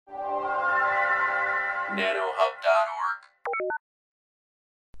www.nanohub.org.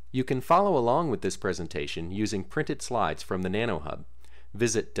 You can follow along with this presentation using printed slides from the NanoHub.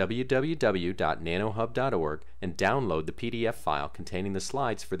 Visit www.nanohub.org and download the PDF file containing the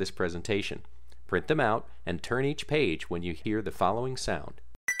slides for this presentation. Print them out and turn each page when you hear the following sound.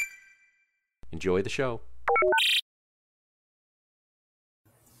 Enjoy the show.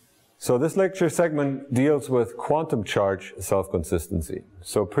 So this lecture segment deals with quantum charge self-consistency.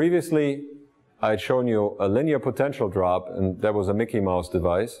 So previously I had shown you a linear potential drop, and that was a Mickey Mouse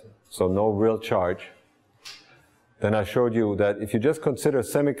device, so no real charge. Then I showed you that if you just consider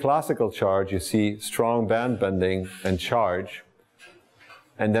semi-classical charge, you see strong band bending and charge.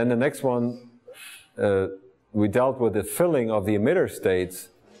 And then the next one, we dealt with the filling of the emitter states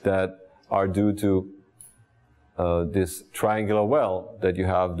that are due to this triangular well that you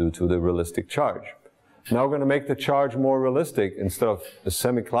have due to the realistic charge. Now we're going to make the charge more realistic. Instead of a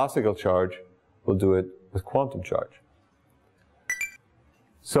semi-classical charge, we'll do it with quantum charge.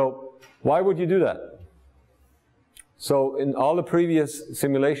 So why would you do that? So in all the previous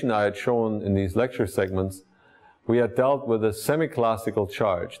simulation I had shown in these lecture segments, we had dealt with a semi-classical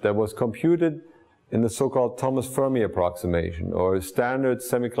charge that was computed in the so-called Thomas Fermi approximation, or standard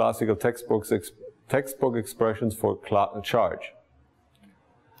semi-classical textbook expressions for charge.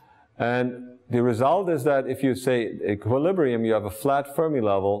 And the result is that if you say equilibrium, you have a flat Fermi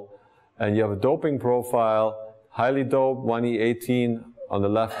level, and you have a doping profile, highly doped, 1e18 on the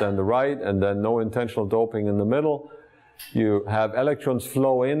left and the right, and then no intentional doping in the middle. You have electrons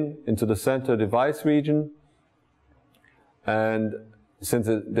flow into the center device region, and since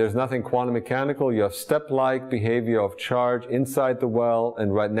there's nothing quantum mechanical, you have step-like behavior of charge inside the well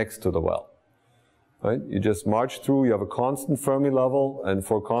and right next to the well. Right? You just march through, you have a constant Fermi level, and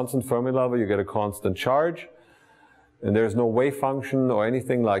for a constant Fermi level you get a constant charge, and there's no wave function or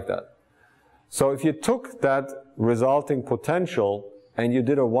anything like that. So if you took that resulting potential and you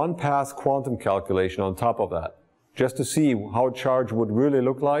did a one-pass quantum calculation on top of that, just to see how charge would really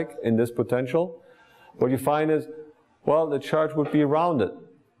look like in this potential, what you find is, well, the charge would be rounded.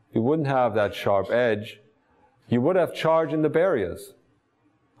 You wouldn't have that sharp edge. You would have charge in the barriers,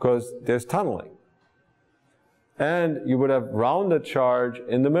 because there's tunneling. And you would have rounded charge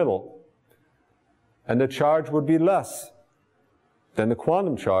in the middle. And the charge would be less than the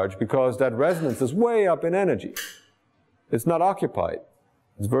quantum charge, because that resonance is way up in energy. It's not occupied.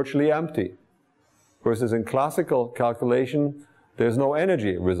 It's virtually empty. Versus in classical calculation, there's no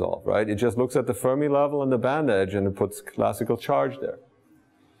energy resolved, right? It just looks at the Fermi level and the band edge, and it puts classical charge there.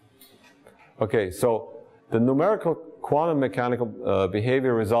 Okay, so the numerical quantum mechanical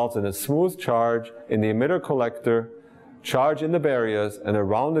behavior results in a smooth charge in the emitter collector, charge in the barriers, and a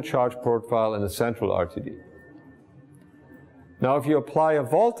rounded charge profile in the central RTD. Now if you apply a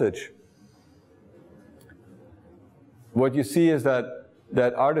voltage, what you see is that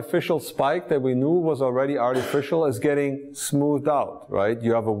that artificial spike that we knew was already artificial is getting smoothed out, right?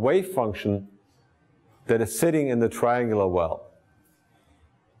 You have a wave function that is sitting in the triangular well.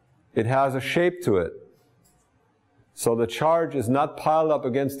 It has a shape to it. So the charge is not piled up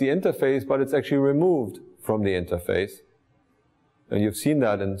against the interface, but it's actually removed from the interface. And you've seen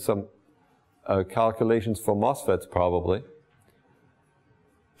that in some calculations for MOSFETs probably.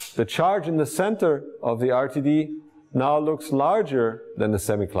 The charge in the center of the RTD now looks larger than the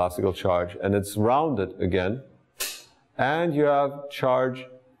semi-classical charge, and it's rounded again. And you have charge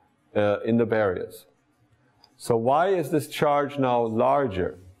in the barriers. So why is this charge now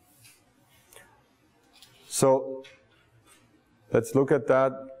larger? So let's look at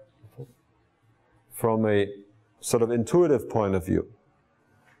that from a sort of intuitive point of view.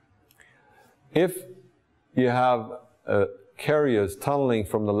 If you have carriers tunneling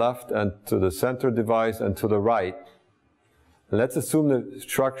from the left and to the center device and to the right, let's assume the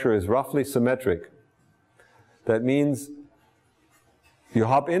structure is roughly symmetric. That means you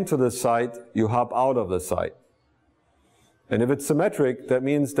hop into the site, you hop out of the site. And if it's symmetric, that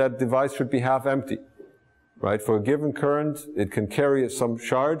means that device should be half empty. Right? For a given current, it can carry some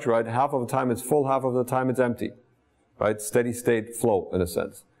charge, right? Half of the time it's full, half of the time it's empty. Right? Steady state flow, in a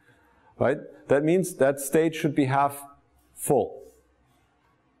sense. Right? That means that state should be half full.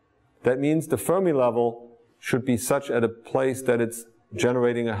 That means the Fermi level should be such at a place that it's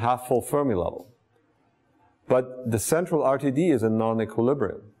generating a half-full Fermi level. But the central RTD is in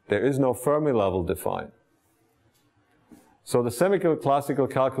non-equilibrium. There is no Fermi level defined. So the semi-classical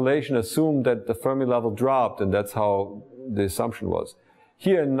calculation assumed that the Fermi level dropped, and that's how the assumption was.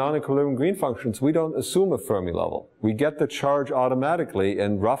 Here in non-equilibrium green functions, we don't assume a Fermi level. We get the charge automatically,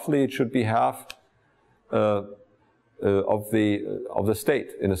 and roughly it should be half of the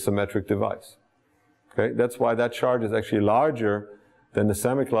state in a symmetric device. Okay? That's why that charge is actually larger than the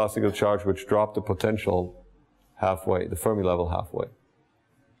semi-classical charge, which dropped the potential halfway, the Fermi level halfway.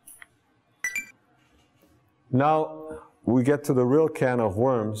 Now we get to the real can of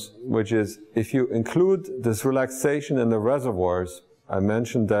worms, which is if you include this relaxation in the reservoirs, I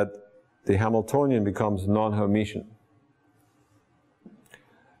mentioned that the Hamiltonian becomes non-Hermitian.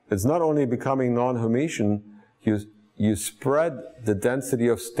 It's not only becoming non-Hermitian, you spread the density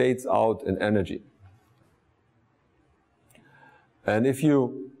of states out in energy. And if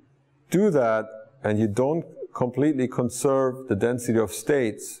you do that and you don't completely conserve the density of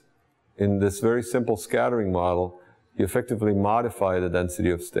states in this very simple scattering model, you effectively modify the density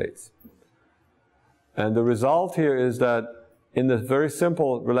of states. And the result here is that in this very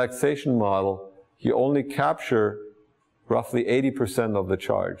simple relaxation model, you only capture roughly 80% of the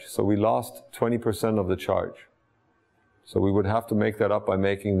charge. So we lost 20% of the charge. So we would have to make that up by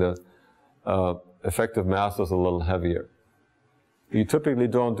making the effective masses a little heavier. You typically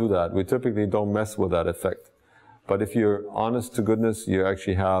don't do that. We typically don't mess with that effect. But if you're honest to goodness, you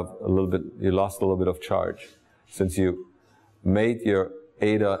actually have a little bit, you lost a little bit of charge since you made your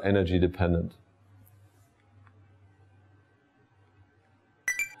eta energy dependent.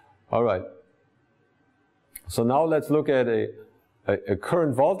 All right. So now let's look at a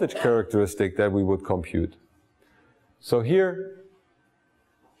current voltage characteristic that we would compute. So here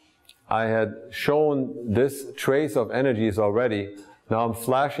I had shown this trace of energies already. Now I'm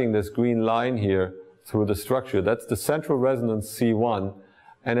flashing this green line here through the structure. That's the central resonance C1,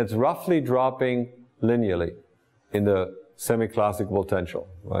 and it's roughly dropping linearly in the semi-classical potential,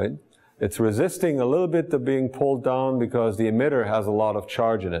 right? It's resisting a little bit to being pulled down because the emitter has a lot of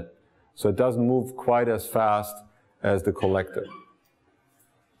charge in it. So it doesn't move quite as fast as the collector.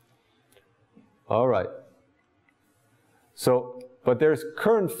 All right. So, but there's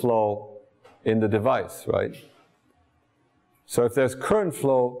current flow in the device, right? So if there's current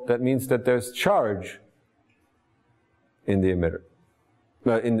flow, that means that there's charge in the emitter,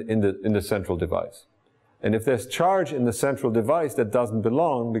 in the central device. And if there's charge in the central device that doesn't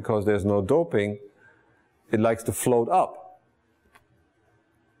belong because there's no doping, it likes to float up,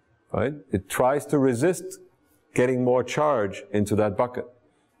 right? It tries to resist getting more charge into that bucket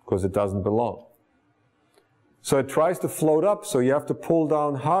because it doesn't belong. So it tries to float up, so you have to pull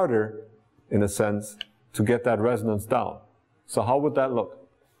down harder, in a sense, to get that resonance down. So how would that look?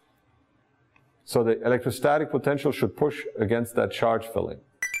 So the electrostatic potential should push against that charge filling.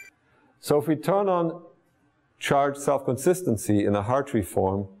 So if we turn on charge self-consistency in a Hartree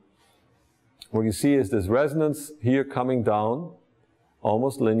form, what you see is this resonance here coming down,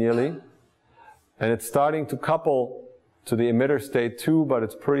 almost linearly, and it's starting to couple to the emitter state 2, but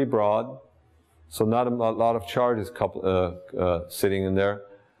it's pretty broad. So not a lot of charge is sitting in there.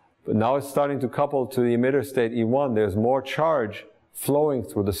 But now it's starting to couple to the emitter state E1. There's more charge flowing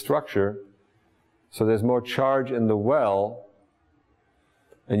through the structure. So there's more charge in the well.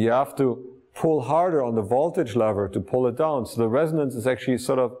 And you have to pull harder on the voltage lever to pull it down. So the resonance is actually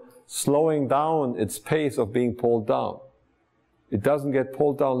sort of slowing down its pace of being pulled down. It doesn't get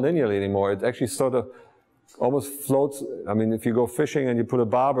pulled down linearly anymore. It actually sort of almost floats. I mean, if you go fishing and you put a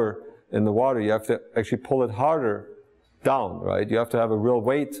bobber in the water, you have to actually pull it harder down, right? You have to have a real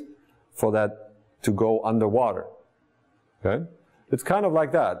weight for that to go underwater, okay? It's kind of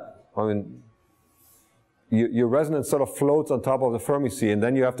like that. I mean, your resonance sort of floats on top of the Fermi sea, and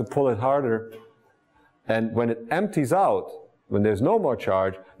then you have to pull it harder, and when it empties out, when there's no more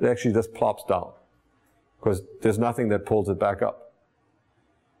charge, it actually just plops down, because there's nothing that pulls it back up.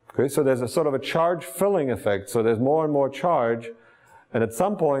 Okay, so there's a sort of a charge filling effect, so there's more and more charge, and at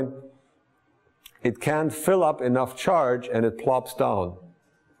some point, it can't fill up enough charge and it plops down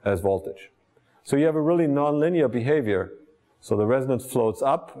as voltage. So you have a really nonlinear behavior. So the resonance floats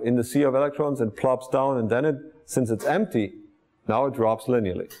up in the sea of electrons and plops down, and then it, since it's empty, now it drops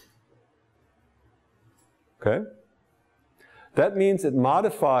linearly. Okay? That means it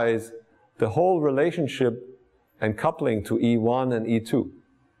modifies the whole relationship and coupling to E1 and E2.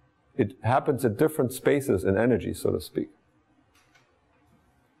 It happens at different spaces in energy, so to speak.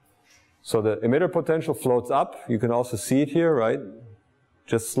 So the emitter potential floats up. You can also see it here, right?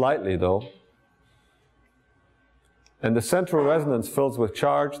 Just slightly, though. And the central resonance fills with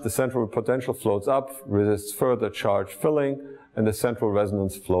charge. The central potential floats up, resists further charge filling, and the central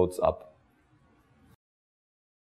resonance floats up.